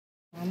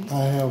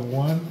I have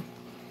one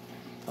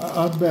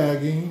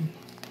unbagging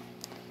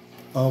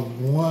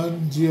of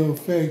one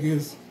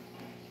Geophagus,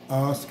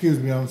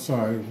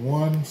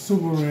 one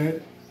super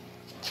red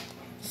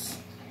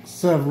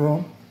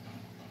sevrum.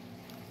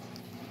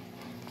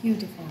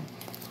 Beautiful.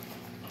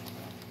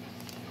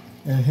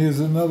 And here's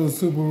another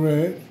super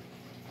red.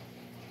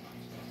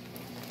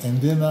 And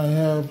then I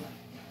have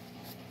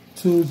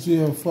two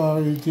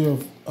Geophagus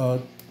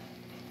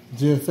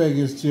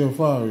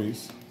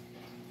Geopharis.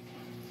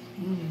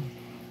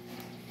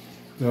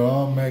 They're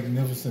all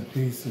magnificent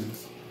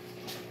pieces.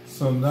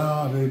 So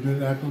now they've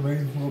been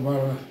acclimating for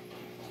about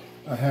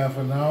a half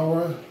an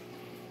hour.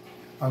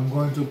 I'm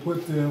going to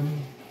put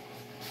them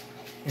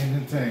in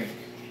the tank.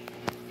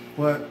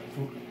 But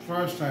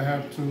first I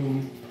have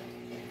to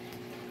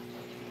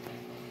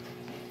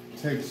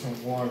take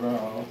some water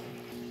out.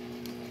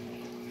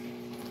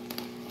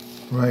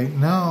 Right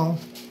now,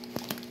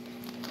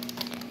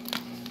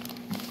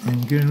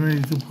 I'm getting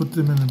ready to put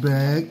them in the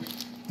bag,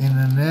 in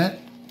the net,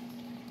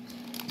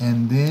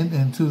 and then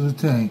into the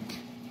tank.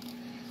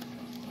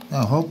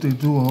 I hope they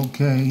do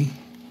okay.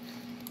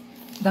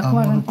 I'm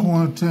going to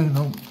quarantine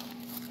them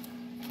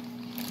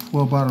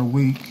for about a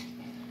week.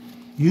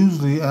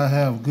 Usually I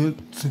have good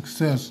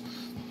success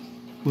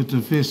with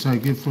the fish I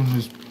get from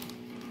this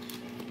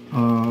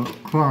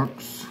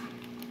Clark's.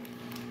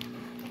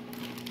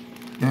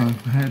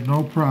 I've had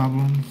no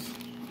problems.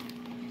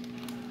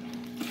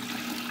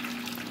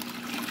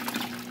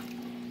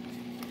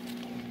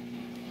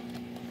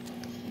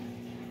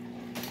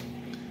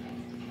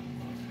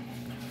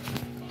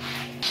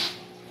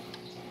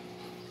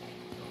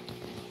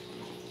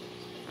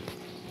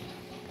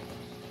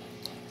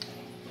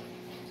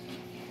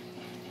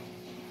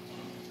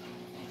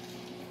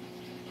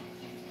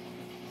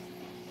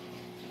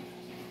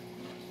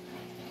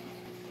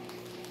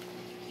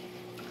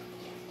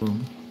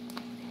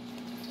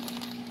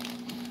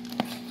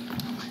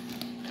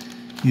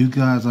 You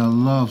guys, I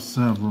love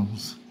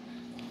sevrums.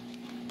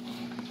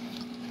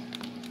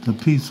 The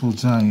peaceful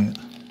giant.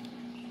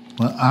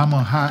 But I'm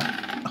a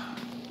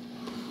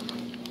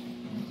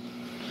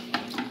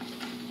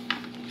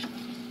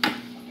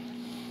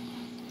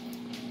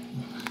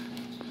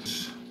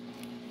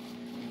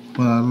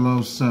But I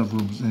love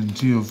sevrums and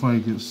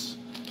Geophagus.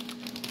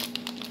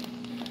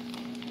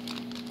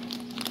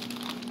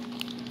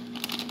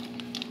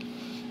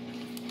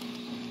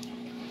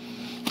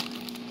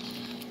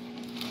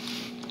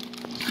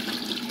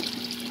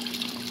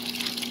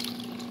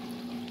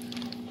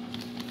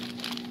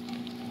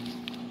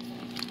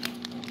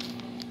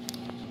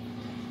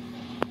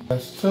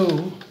 That's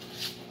two.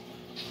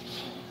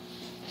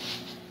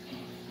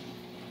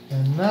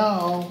 And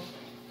now,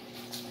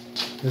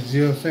 the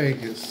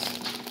Geophagus.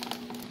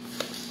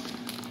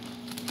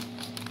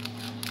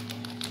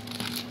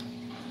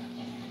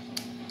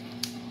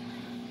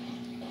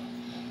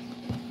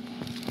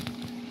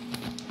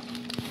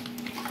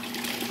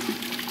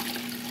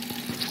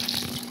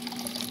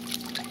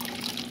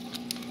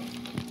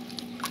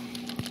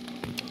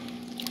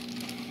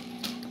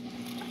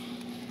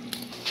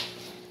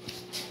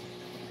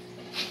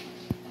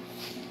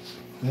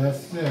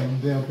 That's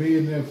them. They'll be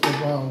in there for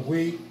about a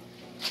week.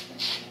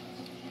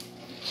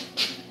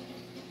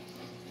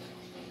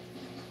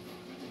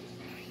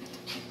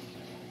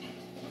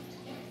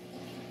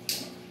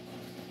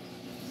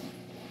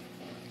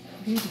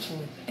 Beautiful.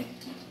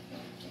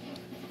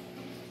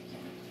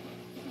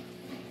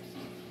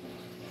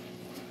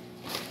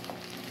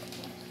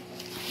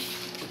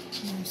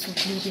 Oh, so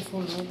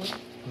beautiful, Robert.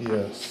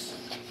 Yes.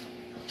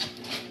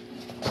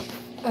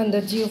 And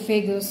the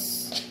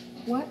Geophagus,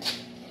 what?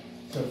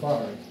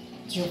 Safari.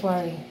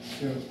 Geophagus.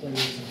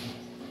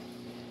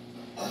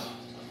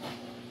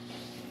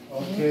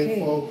 Okay,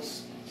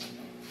 folks.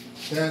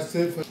 That's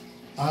it for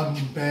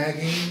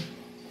unbagging.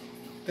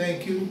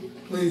 Thank you.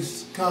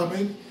 Please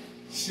comment,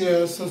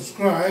 share,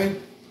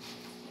 subscribe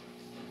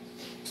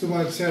to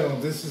my channel.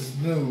 This is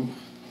new.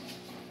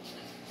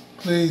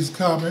 Please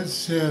comment,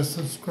 share,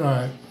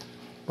 subscribe.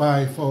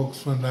 Bye, folks,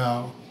 for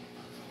now.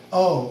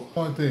 Oh,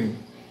 one thing.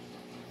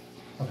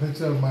 A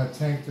picture of my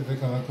tank that they're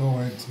going to go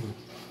into.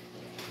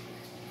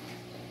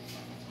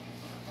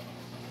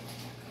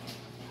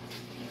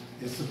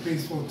 It's a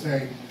peaceful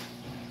tank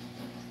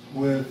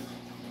with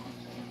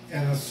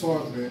an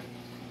assortment.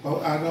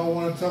 But I don't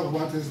want to talk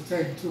about this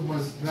tank too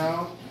much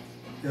now.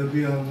 It'll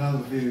be on another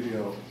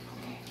video.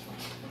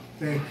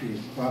 Thank you.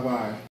 Bye-bye.